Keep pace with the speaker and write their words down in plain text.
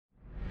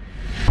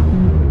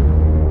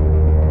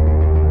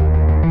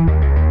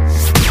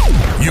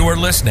are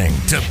listening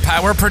to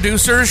Power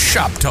Producers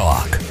Shop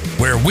Talk,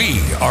 where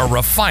we are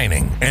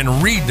refining and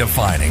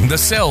redefining the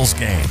sales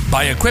game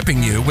by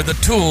equipping you with the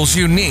tools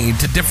you need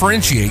to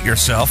differentiate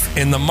yourself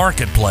in the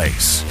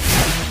marketplace.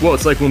 Well,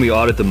 it's like when we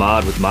audit the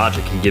mod with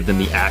Logic and give them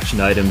the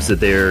action items that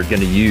they're going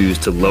to use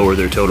to lower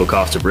their total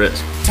cost of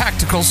risk.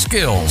 Tactical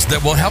skills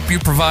that will help you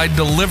provide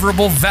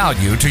deliverable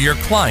value to your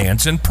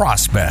clients and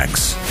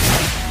prospects.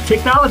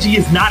 Technology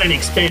is not an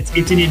expense,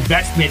 it's an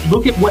investment.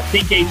 Look at what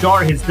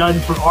ThinkHR has done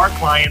for our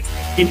clients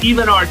and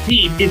even our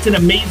team. It's an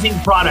amazing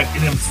product,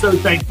 and I'm so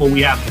thankful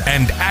we have that.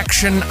 And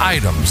action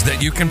items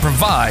that you can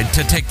provide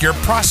to take your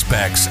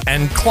prospects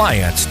and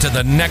clients to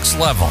the next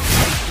level.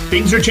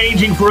 Things are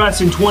changing for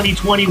us in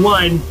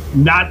 2021.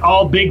 Not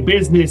all big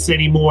business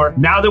anymore.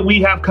 Now that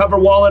we have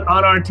CoverWallet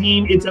on our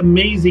team, it's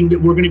amazing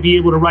that we're going to be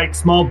able to write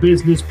small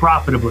business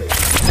profitably.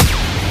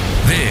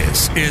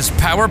 This is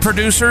Power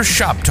Producer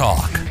Shop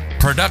Talk.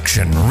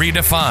 Production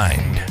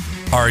redefined.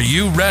 Are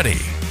you ready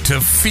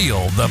to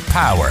feel the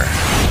power?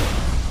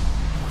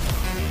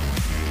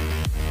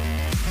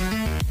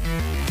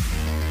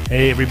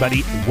 Hey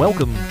everybody,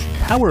 welcome to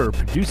Power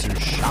Producers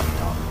Shop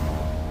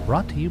Talk,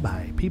 brought to you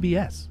by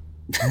PBS.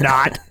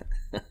 Not.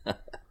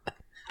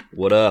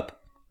 What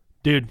up?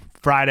 Dude,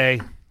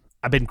 Friday.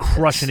 I've been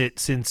crushing it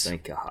since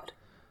Thank God.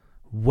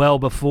 well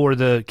before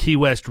the Key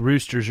West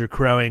Roosters are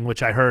crowing,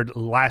 which I heard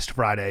last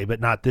Friday,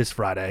 but not this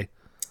Friday.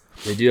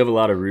 They do have a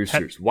lot of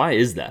roosters. Why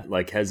is that?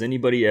 Like, has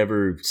anybody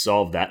ever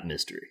solved that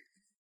mystery?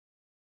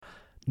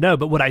 No,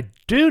 but what I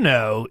do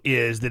know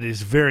is that it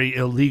is very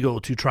illegal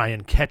to try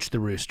and catch the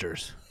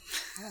roosters.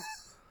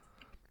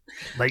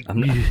 Like,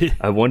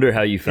 I wonder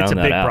how you found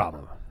that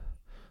out.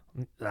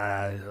 It's a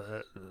big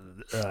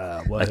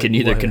problem. I can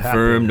neither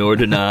confirm nor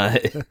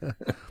deny.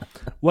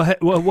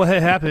 What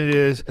had happened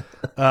is...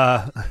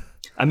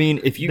 I mean,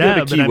 if you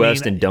go to Key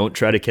West and don't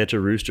try to catch a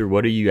rooster,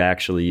 what are you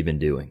actually even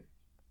doing?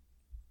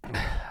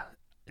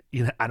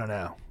 I don't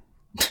know.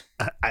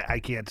 I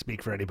can't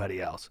speak for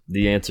anybody else.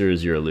 The answer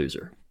is you're a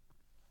loser.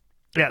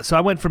 Yeah, so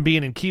I went from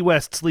being in Key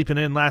West sleeping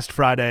in last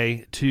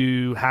Friday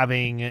to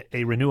having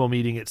a renewal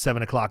meeting at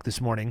 7 o'clock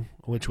this morning,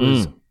 which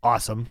was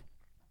awesome.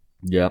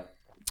 Yep.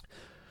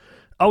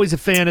 Always a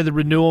fan of the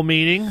renewal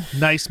meeting.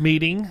 Nice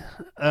meeting.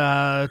 Took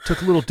a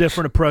little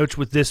different approach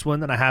with this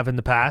one than I have in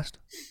the past.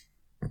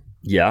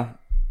 Yeah.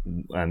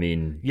 I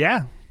mean,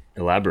 yeah.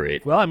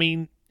 Elaborate. Well, I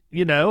mean,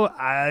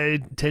 I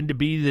tend to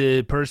be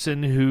the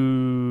person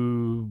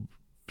who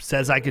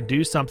says I could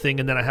do something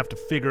and then I have to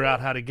figure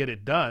out how to get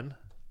it done.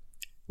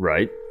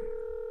 Right.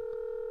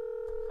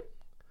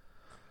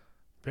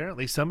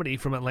 Apparently somebody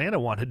from Atlanta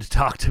wanted to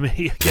talk to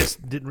me. I guess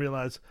didn't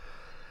realize.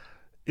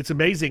 It's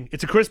amazing.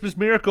 It's a Christmas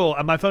miracle.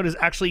 My phone is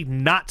actually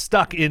not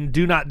stuck in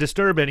Do Not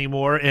Disturb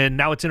anymore, and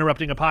now it's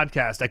interrupting a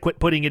podcast. I quit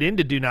putting it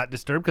into Do Not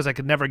Disturb because I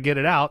could never get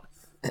it out.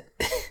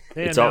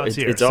 It's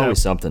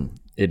always something.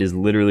 It is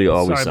literally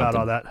always something. Sorry about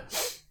all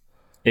that.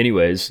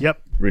 Anyways,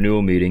 yep.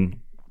 Renewal meeting,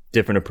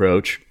 different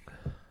approach.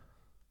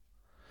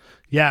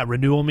 Yeah,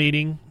 renewal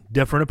meeting,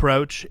 different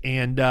approach.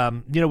 And,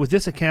 with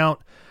this account,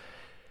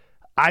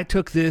 I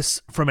took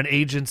this from an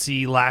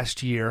agency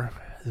last year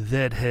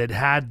that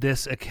had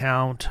this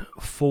account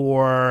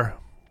for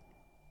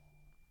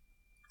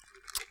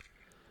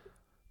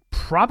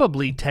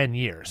probably 10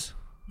 years.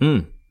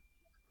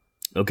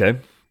 Okay.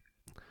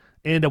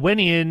 And I went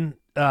in,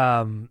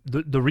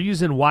 the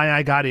reason why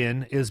I got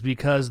in is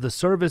because the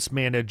service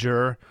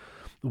manager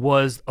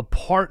was a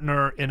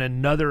partner in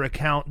another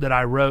account that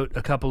I wrote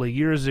a couple of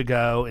years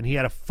ago, and he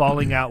had a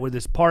falling out with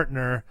his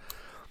partner,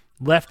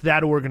 left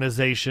that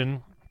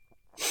organization,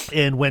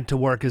 and went to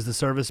work as the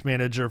service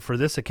manager for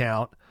this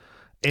account,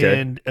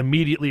 and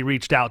immediately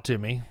reached out to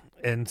me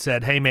and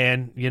said, "Hey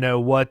man,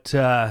 what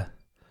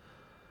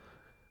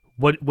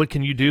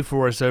can you do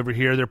for us over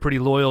here? They're pretty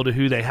loyal to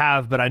who they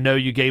have, but I know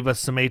you gave us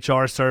some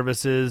HR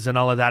services and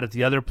all of that at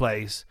the other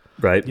place.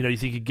 Right. You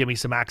think you could give me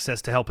some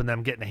access to helping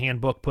them getting a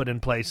handbook put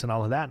in place and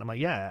all of that?" And I'm like,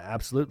 "Yeah,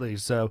 absolutely."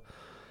 So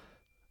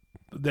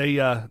they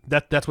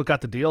that's what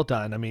got the deal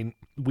done. I mean,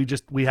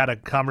 we had a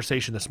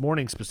conversation this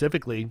morning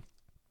specifically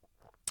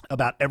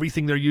about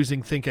everything they're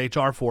using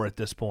ThinkHR for at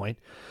this point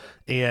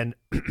and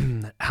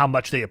how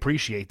much they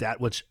appreciate that,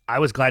 which I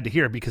was glad to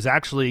hear, because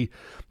actually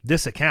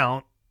this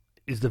account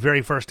is the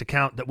very first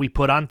account that we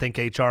put on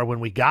ThinkHR when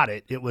we got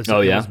it. It was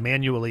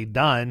manually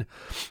done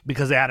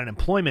because they had an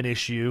employment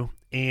issue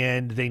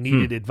and they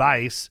needed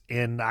advice,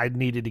 and I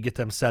needed to get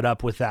them set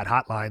up with that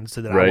hotline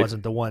so that I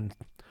wasn't the one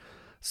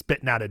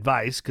spitting out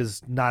advice,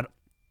 because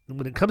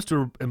when it comes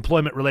to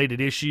employment-related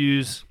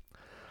issues,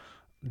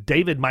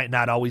 David might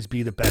not always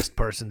be the best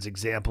person's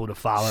example to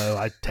follow.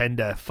 I tend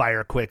to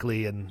fire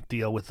quickly and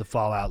deal with the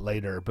fallout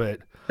later, but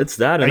it's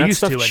that, and that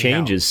stuff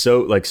changes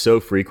so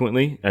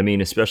frequently. I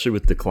mean, especially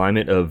with the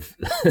climate of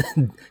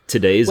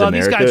today's America. Well,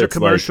 these guys are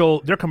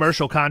commercial. They're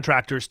commercial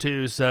contractors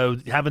too, so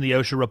having the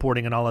OSHA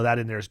reporting and all of that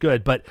in there is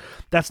good. But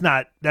that's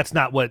not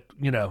what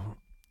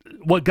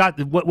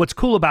What's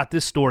cool about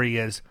this story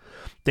is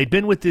they'd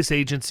been with this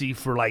agency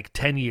for like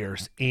 10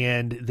 years,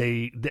 and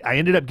I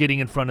ended up getting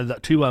in front of the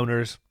two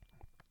owners.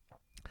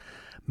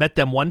 Met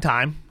them one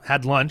time,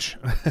 had lunch.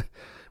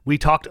 We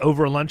talked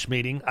over a lunch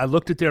meeting. I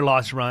looked at their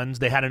loss runs.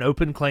 They had an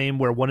open claim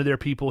where one of their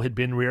people had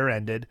been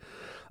rear-ended.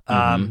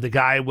 The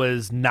guy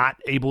was not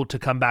able to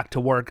come back to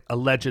work,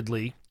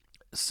 allegedly.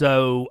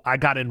 So I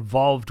got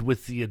involved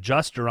with the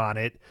adjuster on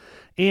it.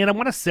 And I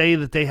want to say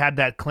that they had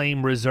that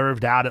claim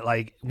reserved out at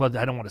I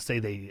don't want to say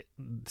they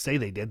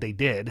did. They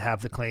did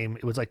have the claim.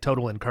 It was like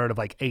total incurred of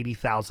like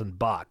 $80,000.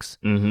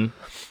 Mm-hmm.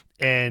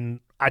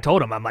 And I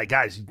told him, I'm like,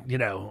 guys,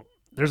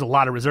 there's a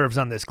lot of reserves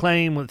on this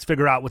claim. Let's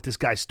figure out what this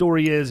guy's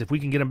story is. If we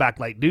can get him back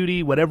light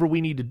duty, whatever we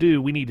need to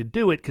do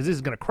it because this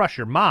is going to crush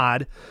your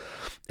mod.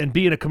 And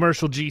being a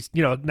commercial not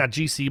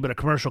GC, but a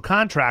commercial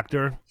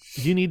contractor,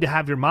 you need to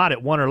have your mod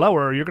at 1 or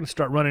lower, or you're going to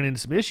start running into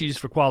some issues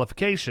for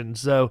qualification.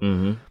 So,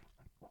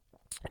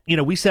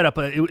 we set up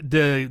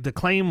the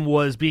claim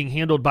was being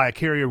handled by a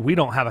carrier we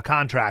don't have a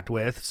contract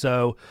with.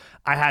 So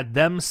I had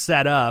them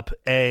set up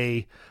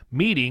a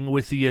meeting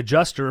with the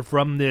adjuster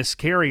from this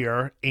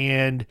carrier,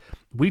 and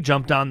we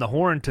jumped on the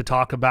horn to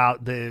talk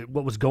about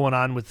what was going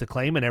on with the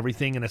claim and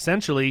everything. And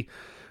essentially,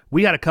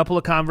 we had a couple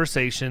of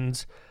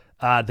conversations.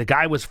 The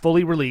guy was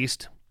fully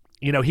released.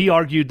 He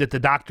argued that the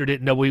doctor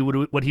didn't know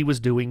what he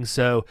was doing.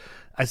 So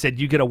I said,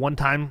 you get a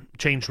one-time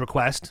change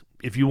request.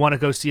 If you want to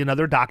go see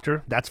another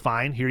doctor, that's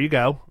fine. Here you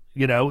go.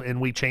 And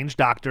we changed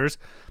doctors.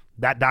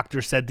 That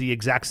doctor said the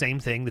exact same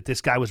thing, that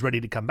this guy was ready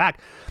to come back.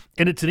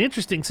 And it's an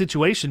interesting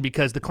situation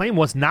because the claim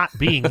was not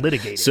being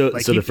litigated. So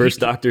the first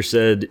doctor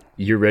said,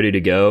 you're ready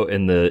to go.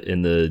 And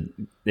the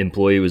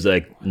employee was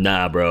like,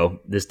 nah, bro,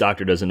 this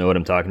doctor doesn't know what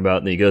I'm talking about.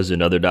 And then he goes to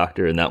another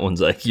doctor and that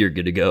one's like, you're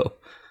good to go.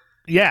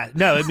 Yeah,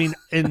 no, I mean,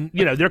 and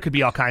there could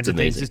be all kinds of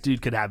things. This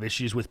dude could have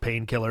issues with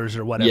painkillers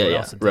or whatever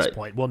else at this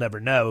point. We'll never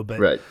know,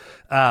 but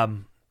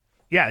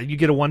you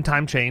get a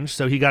one-time change.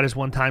 So he got his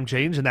one-time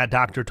change, and that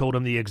doctor told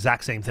him the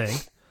exact same thing.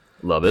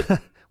 Love it.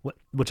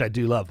 Which I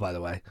do love, by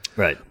the way.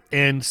 Right.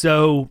 And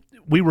so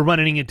we were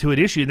running into an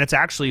issue, and that's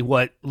actually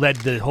what led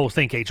the whole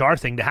Think HR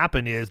thing to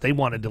happen. Is they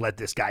wanted to let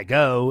this guy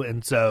go,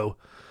 and so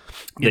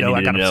I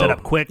got him set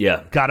up quick.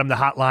 Yeah. Got him the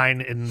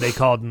hotline, and they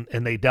called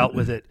and they dealt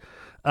with it.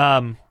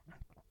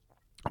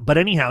 But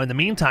anyhow, in the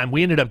meantime,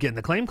 we ended up getting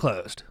the claim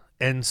closed.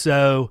 And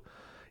so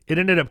it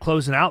ended up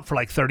closing out for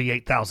like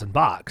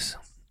 $38,000.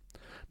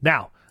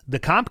 Now, the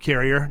comp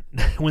carrier,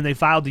 when they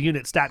filed the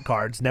unit stat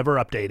cards, never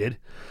updated.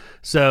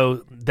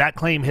 So that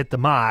claim hit the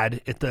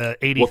mod at the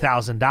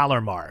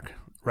 $80,000 mark,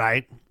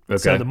 right? Okay.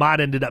 So the mod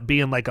ended up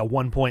being like a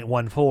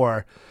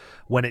 1.14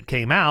 when it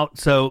came out.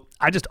 So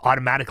I just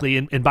automatically,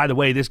 and by the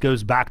way, this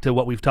goes back to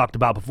what we've talked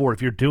about before.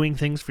 If you're doing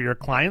things for your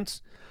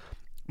clients,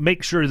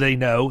 make sure they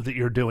know that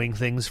you're doing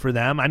things for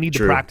them. I need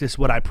to practice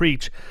what I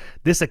preach.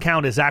 This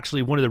account is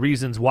actually one of the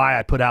reasons why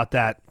I put out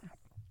that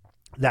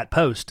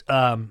post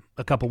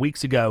a couple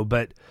weeks ago.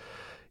 But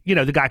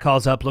the guy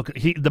calls up. Look,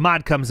 the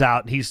mod comes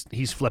out.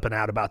 He's flipping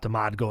out about the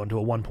mod going to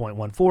a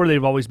 1.14.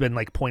 They've always been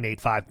like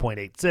 0.85,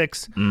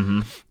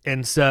 0.86.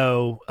 And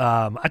so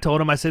I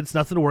told him, I said, it's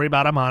nothing to worry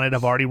about. I'm on it.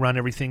 I've already run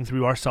everything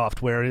through our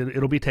software.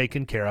 It'll be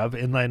taken care of.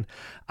 And then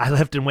I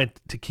left and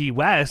went to Key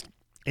West.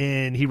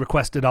 And he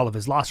requested all of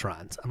his loss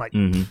runs. I'm like,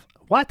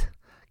 what?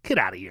 Get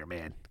out of here,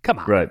 man. Come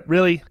on. Right.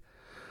 Really?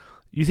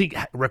 You think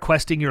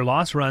requesting your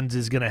loss runs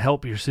is going to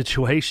help your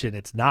situation?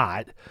 It's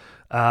not.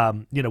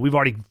 We've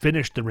already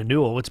finished the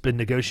renewal. It's been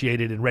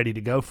negotiated and ready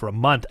to go for a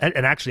month.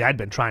 And actually, I'd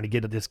been trying to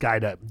get this guy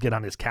to get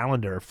on his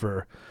calendar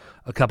for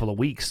a couple of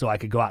weeks so I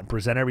could go out and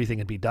present everything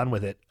and be done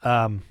with it.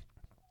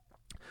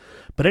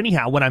 But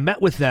anyhow, when I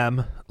met with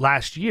them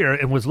last year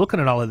and was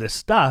looking at all of this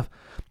stuff,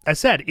 I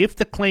said, if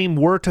the claim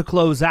were to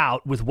close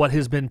out with what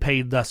has been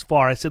paid thus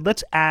far, I said,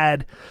 let's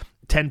add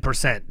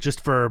 10%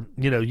 just for,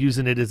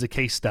 using it as a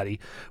case study.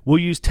 We'll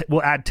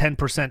add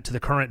 10% to the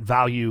current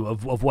value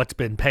of what's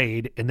been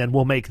paid, and then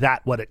we'll make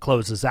that what it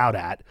closes out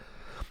at.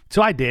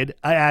 So I did.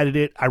 I added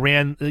it. I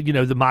ran,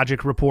 the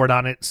Magic report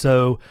on it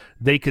so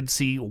they could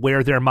see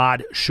where their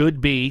mod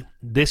should be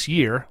this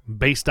year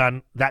based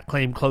on that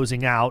claim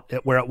closing out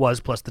at where it was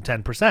plus the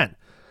 10%.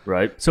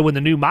 Right. So when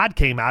the new mod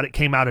came out, it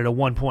came out at a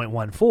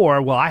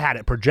 1.14. Well, I had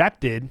it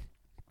projected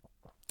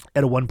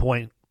at a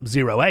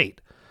 1.08.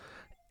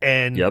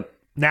 And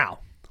now,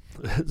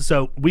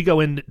 so we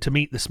go in to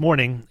meet this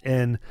morning,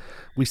 and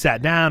we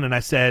sat down, and I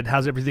said,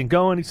 how's everything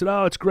going? He said,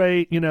 oh, it's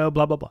great, blah,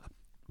 blah, blah.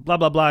 Blah,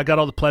 blah, blah. I got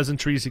all the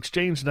pleasantries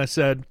exchanged, and I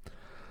said,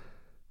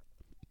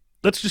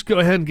 let's just go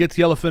ahead and get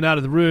the elephant out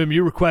of the room.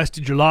 You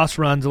requested your loss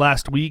runs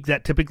last week.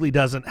 That typically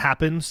doesn't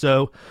happen,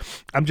 so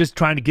I'm just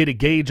trying to get a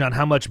gauge on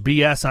how much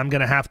BS I'm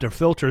going to have to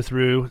filter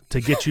through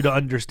to get you to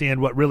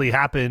understand what really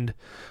happened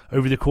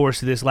over the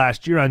course of this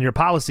last year on your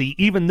policy,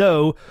 even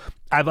though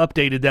I've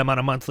updated them on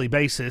a monthly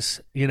basis.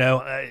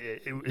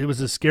 It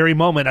was a scary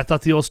moment. I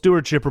thought the old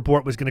stewardship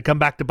report was going to come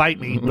back to bite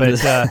me, but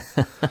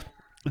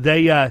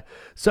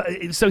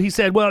so he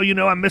said, well,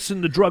 I'm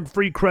missing the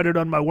drug-free credit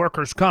on my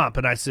workers' comp.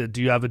 And I said,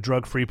 do you have a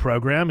drug-free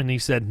program? And he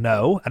said,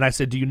 no. And I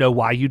said, do you know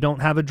why you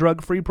don't have a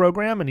drug-free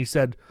program? And he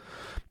said,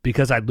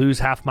 because I'd lose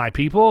half my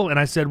people. And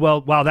I said,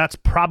 well, while that's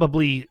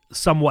probably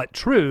somewhat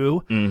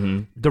true,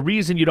 the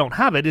reason you don't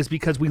have it is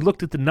because we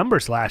looked at the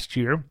numbers last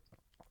year,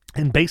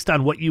 and based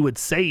on what you would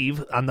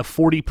save on the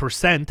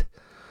 40%,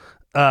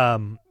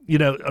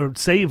 or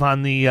save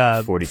on the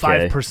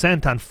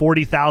 5% on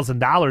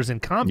 $40,000 in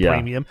comp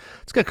premium,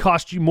 it's going to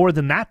cost you more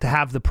than that to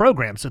have the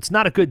program. So it's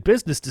not a good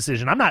business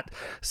decision. I'm not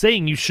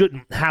saying you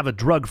shouldn't have a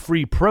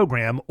drug-free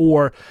program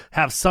or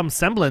have some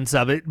semblance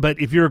of it, but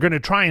if you're going to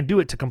try and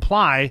do it to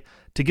comply,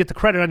 to get the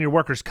credit on your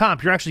workers'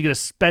 comp, you're actually going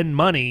to spend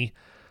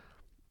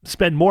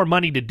more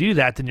money to do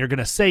that than you're going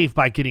to save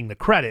by getting the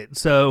credit.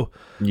 So,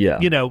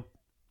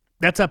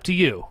 that's up to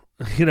you.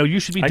 You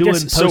should be doing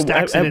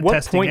post-accident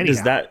testing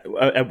anyhow.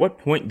 At what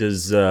point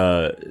does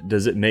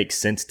it make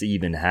sense to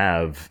even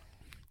have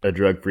a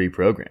drug-free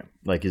program?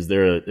 Like, is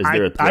there a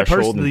threshold? I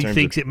personally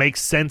think it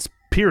makes sense,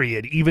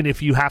 period, even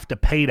if you have to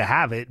pay to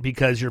have it,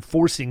 because you're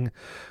forcing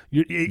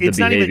it's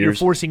not even that you're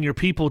forcing your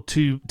people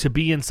to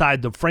be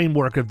inside the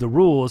framework of the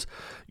rules.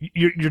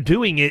 You're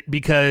doing it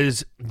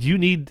because you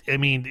need,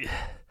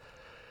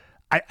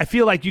 I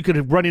feel like you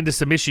could run into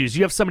some issues.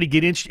 You have somebody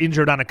get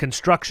injured on a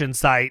construction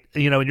site,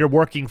 and you're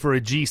working for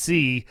a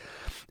GC,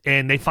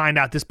 and they find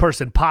out this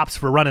person pops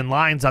for running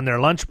lines on their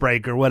lunch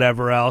break or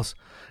whatever else,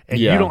 and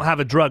you don't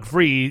have a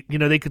drug-free,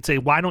 they could say,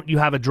 why don't you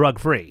have a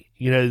drug-free?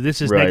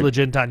 This is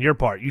negligent on your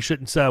part. You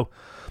shouldn't. So,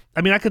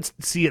 I could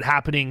see it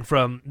happening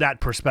from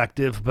that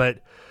perspective,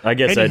 but I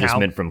guess I just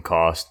meant from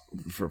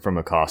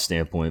a cost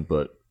standpoint,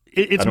 but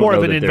it's more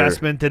of an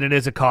investment than it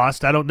is a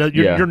cost. I don't know.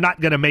 You're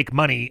not going to make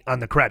money on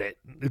the credit.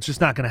 It's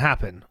just not going to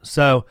happen.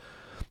 So,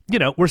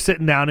 we're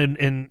sitting down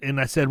and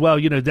I said, well,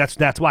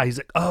 that's why. He's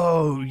like,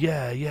 oh,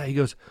 yeah. He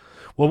goes,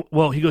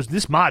 well,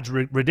 this mod's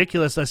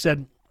ridiculous. I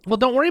said, well,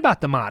 don't worry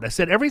about the mod. I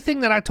said, everything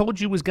that I told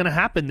you was going to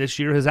happen this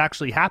year has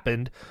actually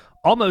happened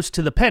almost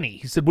to the penny.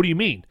 He said, what do you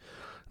mean?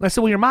 And I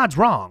said, well, your mod's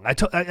wrong. I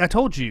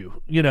told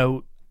you,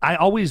 I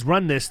always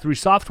run this through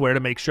software to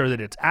make sure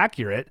that it's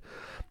accurate.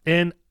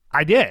 And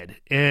I did,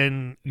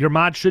 and your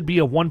mod should be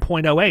a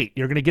 1.08.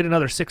 You're going to get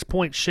another 6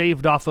 points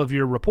shaved off of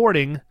your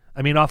reporting,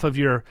 off of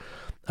your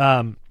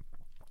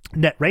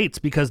net rates,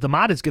 because the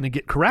mod is going to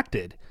get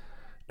corrected.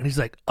 And he's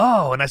like,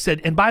 oh, and I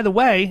said, and by the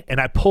way, and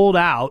I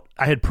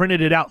had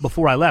printed it out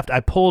before I left, I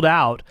pulled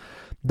out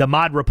the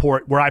mod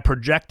report where I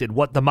projected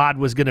what the mod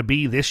was going to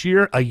be this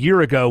year, a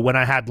year ago when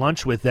I had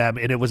lunch with them,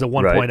 and it was a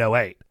 1.08.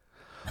 Right.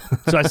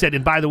 So I said,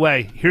 and by the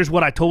way, here's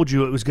what I told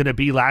you it was going to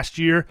be last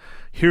year.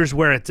 Here's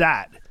where it's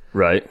at.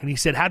 Right. And he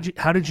said, how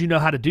did you know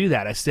how to do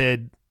that? I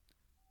said,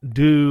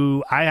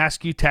 do I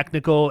ask you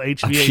technical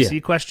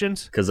HVAC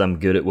questions? Because I'm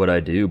good at what I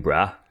do,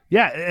 brah.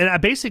 Yeah, and I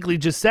basically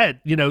just said,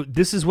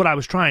 this is what I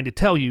was trying to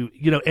tell you.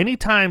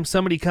 Anytime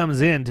somebody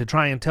comes in to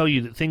try and tell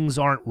you that things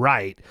aren't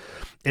right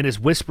and is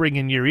whispering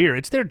in your ear,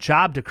 it's their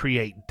job to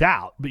create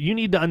doubt. But you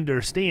need to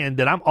understand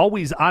that I'm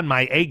always on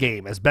my A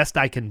game as best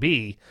I can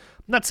be.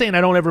 I'm not saying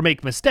I don't ever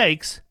make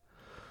mistakes,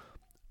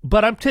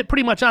 but I'm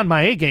pretty much on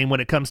my A game when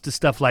it comes to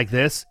stuff like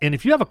this. And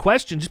if you have a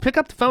question, just pick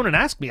up the phone and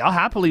ask me. I'll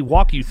happily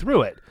walk you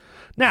through it.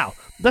 Now,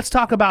 let's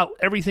talk about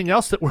everything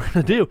else that we're going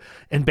to do.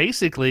 And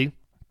basically,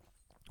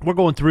 we're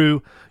going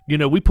through,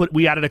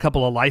 we added a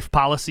couple of life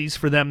policies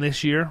for them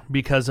this year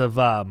because of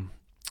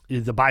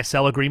the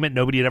buy-sell agreement.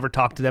 Nobody had ever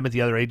talked to them at the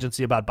other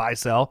agency about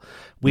buy-sell.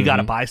 We got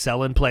a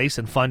buy-sell in place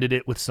and funded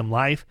it with some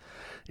life.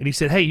 And he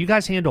said, hey, you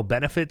guys handle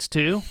benefits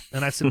too?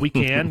 And I said, we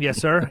can. Yes,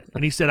 sir.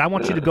 And he said, I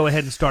want you to go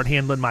ahead and start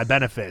handling my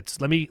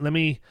benefits. Let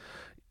me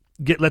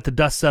let the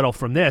dust settle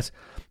from this.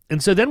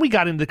 And so then we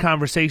got into the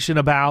conversation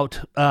about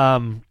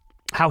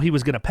how he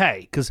was going to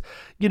pay. Because,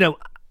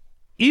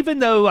 even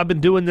though I've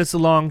been doing this a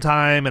long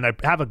time and I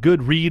have a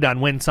good read on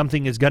when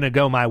something is going to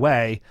go my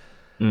way,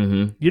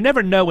 you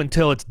never know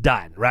until it's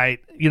done, right?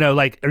 Are you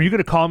going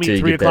to call me at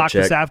 3 o'clock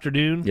this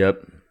afternoon?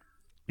 Yep.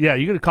 Yeah,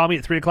 you're going to call me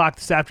at 3 o'clock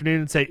this afternoon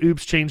and say,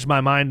 oops, changed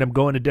my mind. I'm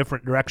going a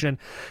different direction,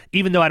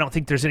 even though I don't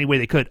think there's any way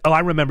they could. Oh,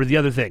 I remember the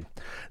other thing.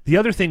 The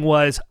other thing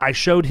was I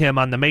showed him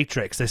on the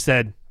matrix. I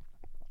said,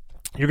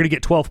 you're going to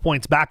get 12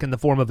 points back in the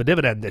form of a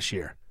dividend this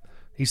year.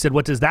 He said,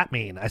 what does that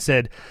mean? I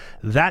said,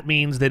 that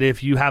means that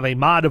if you have a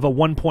mod of a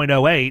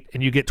 1.08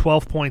 and you get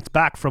 12 points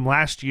back from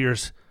last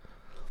year's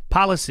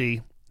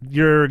policy,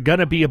 you're going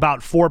to be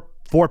about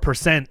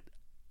 4%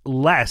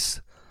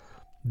 less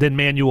than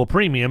manual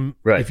premium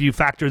if you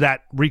factor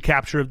that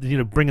recapture of,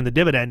 bringing the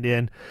dividend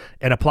in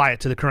and apply it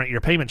to the current year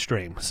payment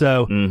stream.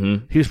 So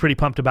he was pretty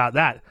pumped about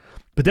that.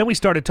 But then we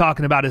started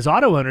talking about his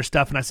auto owner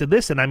stuff, and I said,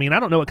 listen, I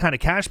don't know what kind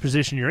of cash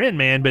position you're in,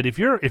 man, but if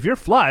you're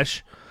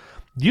flush,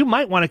 you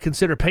might want to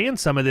consider paying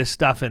some of this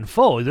stuff in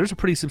full. There's a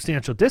pretty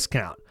substantial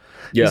discount.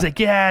 Yeah. He's like,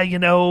 yeah,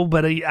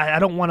 but I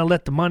don't want to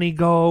let the money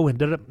go.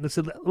 And I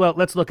said, well,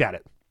 let's look at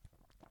it.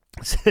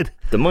 I said,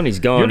 the money's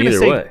gone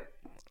either way.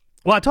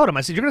 Well, I told him,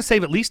 I said, you're going to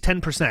save at least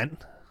 10%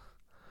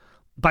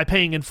 by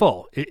paying in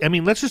full.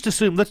 Let's just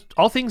assume,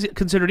 all things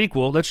considered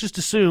equal, let's just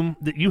assume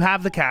that you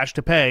have the cash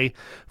to pay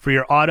for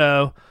your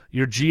auto,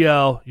 your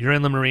GL, your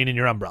inland marine, and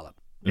your umbrella.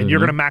 And you're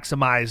going to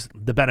maximize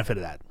the benefit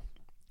of that.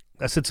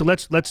 I said, so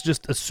let's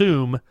just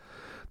assume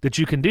that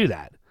you can do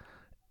that.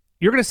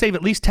 you're going to save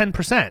at least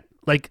 10%.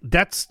 Like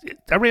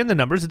I ran the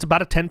numbers. It's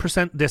about a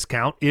 10%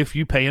 discount if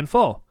you pay in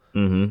full.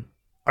 Mm-hmm.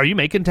 Are you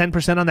making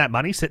 10% on that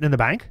money sitting in the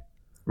bank?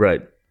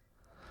 Right.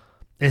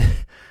 And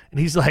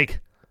he's like,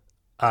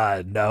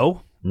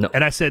 no.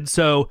 And I said,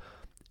 so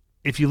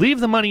if you leave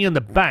the money in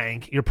the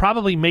bank, you're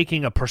probably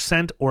making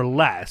 1% or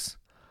less,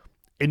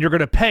 and you're going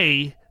to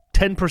pay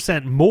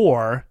 10%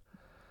 more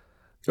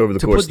over the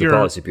course of the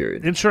policy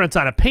period. Insurance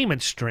on a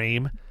payment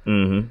stream.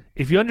 Mm-hmm.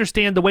 If you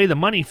understand the way the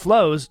money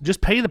flows,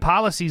 just pay the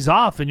policies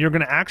off, and you're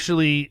going to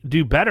actually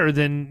do better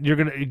than you're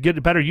going to get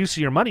a better use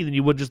of your money than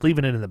you would just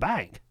leaving it in the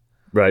bank.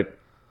 Right.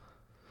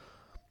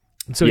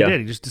 And so he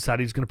did. He just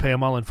decided he's going to pay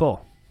them all in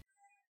full.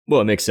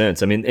 Well, it makes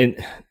sense. I mean,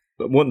 and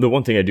the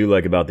one thing I do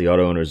like about the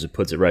auto owners is it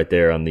puts it right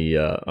there on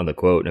the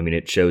quote. I mean,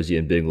 it shows you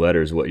in big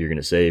letters what you're going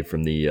to save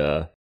from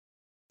the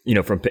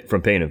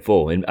from paying in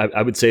full. And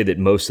I would say that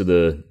most of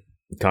the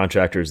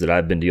contractors that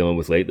I've been dealing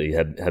with lately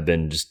have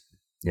been just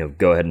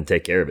go ahead and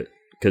take care of it,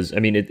 because I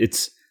mean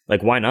it's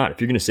like, why not?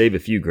 If you're going to save a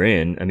few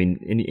grand, I mean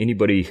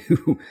anybody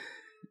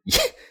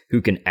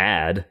who can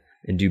add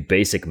and do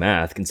basic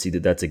math can see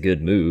that that's a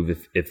good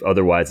move. If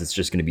otherwise it's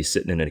just going to be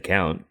sitting in an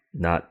account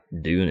not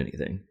doing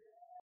anything.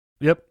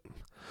 Yep.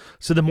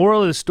 So the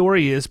moral of the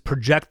story is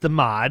project the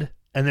mod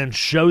and then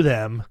show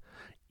them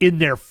in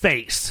their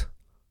face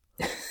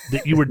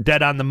that you were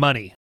dead on the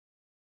money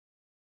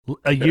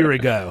a year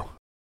ago.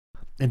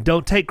 And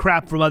don't take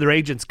crap from other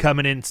agents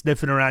coming in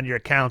sniffing around your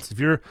accounts. If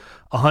you're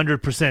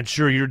 100%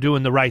 sure you're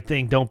doing the right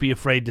thing, don't be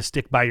afraid to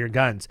stick by your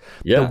guns.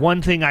 Yeah. The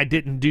one thing I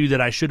didn't do that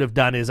I should have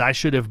done is I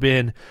should have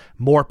been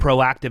more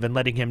proactive in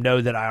letting him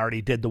know that I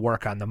already did the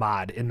work on the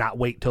mod and not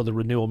wait till the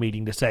renewal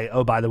meeting to say,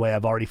 oh, by the way,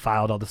 I've already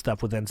filed all the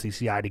stuff with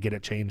NCCI to get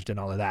it changed and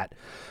all of that.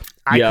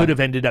 I could have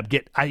ended up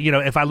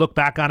if I look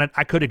back on it,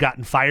 I could have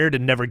gotten fired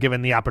and never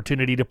given the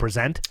opportunity to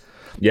present.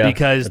 Yeah,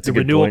 because the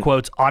renewal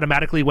quotes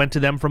automatically went to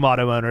them from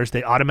auto owners.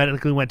 They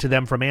automatically went to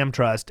them from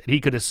AmTrust. And he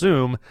could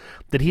assume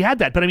that he had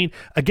that. But I mean,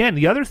 again,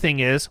 the other thing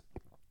is,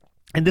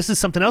 and this is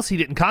something else he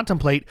didn't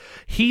contemplate,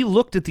 he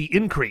looked at the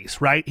increase,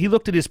 right? He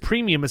looked at his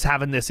premium as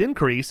having this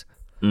increase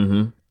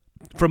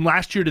from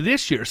last year to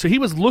this year. So he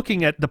was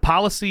looking at the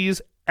policies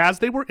as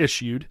they were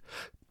issued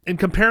and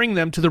comparing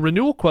them to the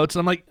renewal quotes. And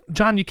I'm like,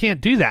 John, you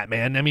can't do that,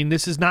 man. I mean,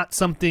 this is not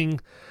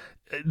something...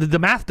 The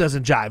math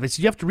doesn't jive.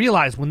 You have to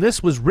realize when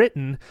this was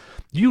written,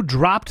 you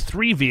dropped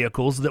 3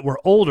 vehicles that were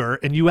older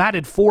and you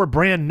added 4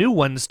 brand new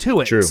ones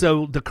to it. True.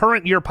 So the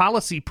current year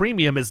policy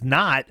premium is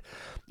not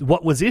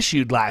what was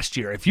issued last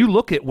year. If you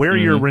look at where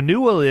your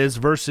renewal is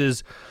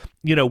versus,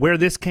 where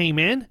this came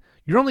in,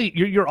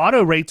 your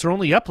auto rates are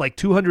only up like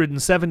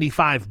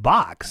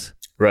 $275.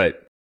 Right.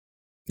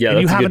 Yeah, and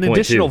that's you have an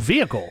additional too.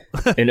 vehicle.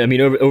 And I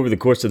mean, over the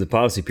course of the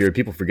policy period,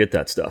 people forget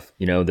that stuff.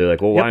 They're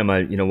like, well, why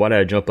did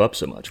I jump up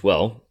so much?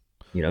 Well,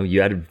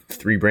 you added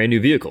 3 brand new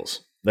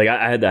vehicles. Like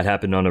I had that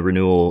happen on a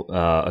renewal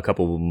a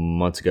couple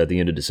months ago at the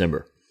end of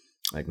December.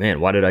 Like, man,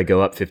 why did I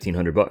go up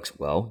 $1,500?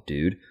 Well,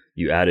 dude,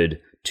 you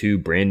added 2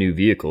 brand new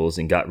vehicles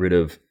and got rid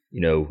of,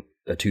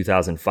 a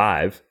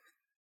 2005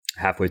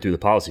 halfway through the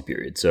policy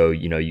period. So,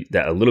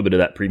 that a little bit of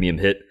that premium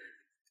hit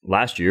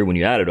last year when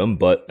you added them.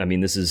 But I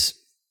mean, this is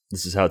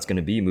how it's going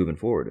to be moving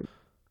forward.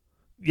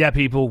 Yeah,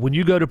 people, when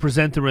you go to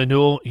present the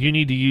renewal, you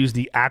need to use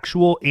the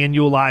actual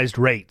annualized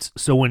rates.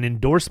 So when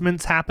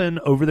endorsements happen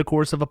over the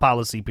course of a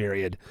policy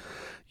period,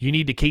 you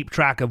need to keep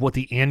track of what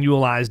the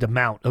annualized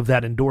amount of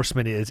that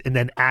endorsement is and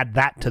then add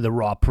that to the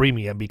raw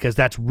premium, because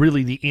that's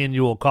really the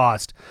annual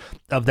cost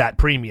of that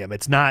premium.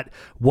 It's not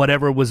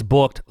whatever was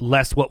booked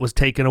less what was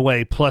taken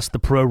away plus the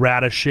pro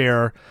rata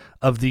share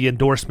of the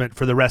endorsement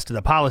for the rest of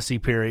the policy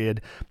period.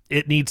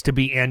 It needs to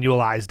be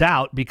annualized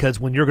out,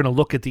 because when you're going to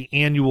look at the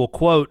annual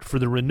quote for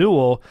the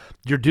renewal,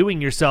 you're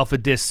doing yourself a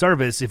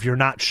disservice if you're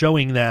not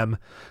showing them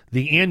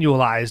the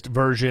annualized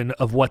version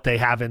of what they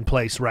have in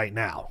place right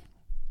now.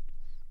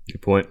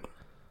 Good point.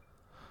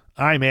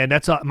 All right, man.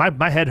 That's all.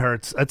 My head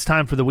hurts. It's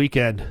time for the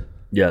weekend.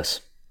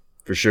 Yes,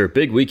 for sure.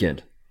 Big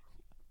weekend.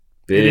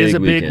 It is a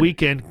big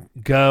weekend.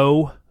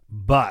 Go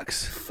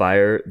Bucks!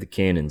 Fire the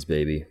cannons,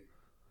 baby.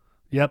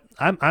 Yep,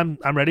 I'm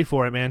ready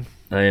for it, man.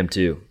 I am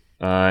too.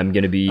 I'm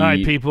going to be. All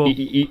right, people.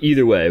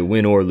 Either way,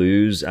 win or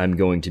lose, I'm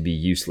going to be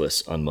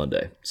useless on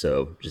Monday.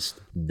 So just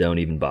don't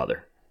even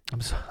bother.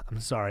 I'm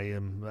sorry.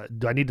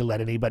 Do I need to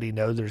let anybody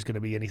know there's going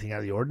to be anything out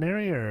of the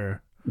ordinary,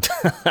 or?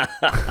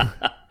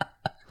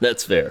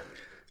 That's fair.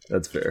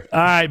 That's fair. All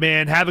right,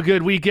 man. Have a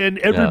good weekend.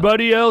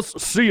 Everybody else,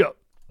 see ya.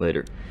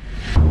 Later.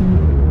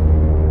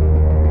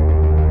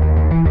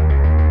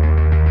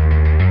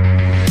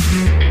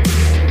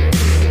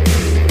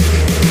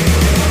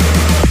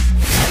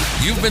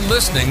 You've been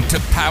listening to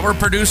Power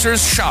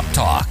Producers Shop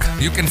Talk.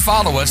 You can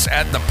follow us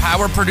at the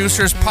Power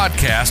Producers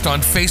Podcast on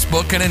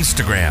Facebook and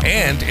Instagram.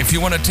 And if you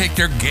want to take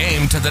your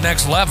game to the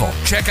next level,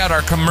 check out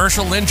our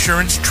commercial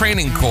insurance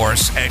training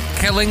course at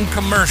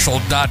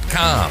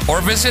killingcommercial.com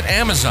or visit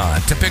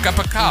Amazon to pick up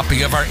a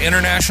copy of our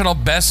international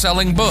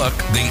best-selling book,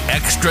 The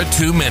Extra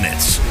 2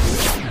 Minutes.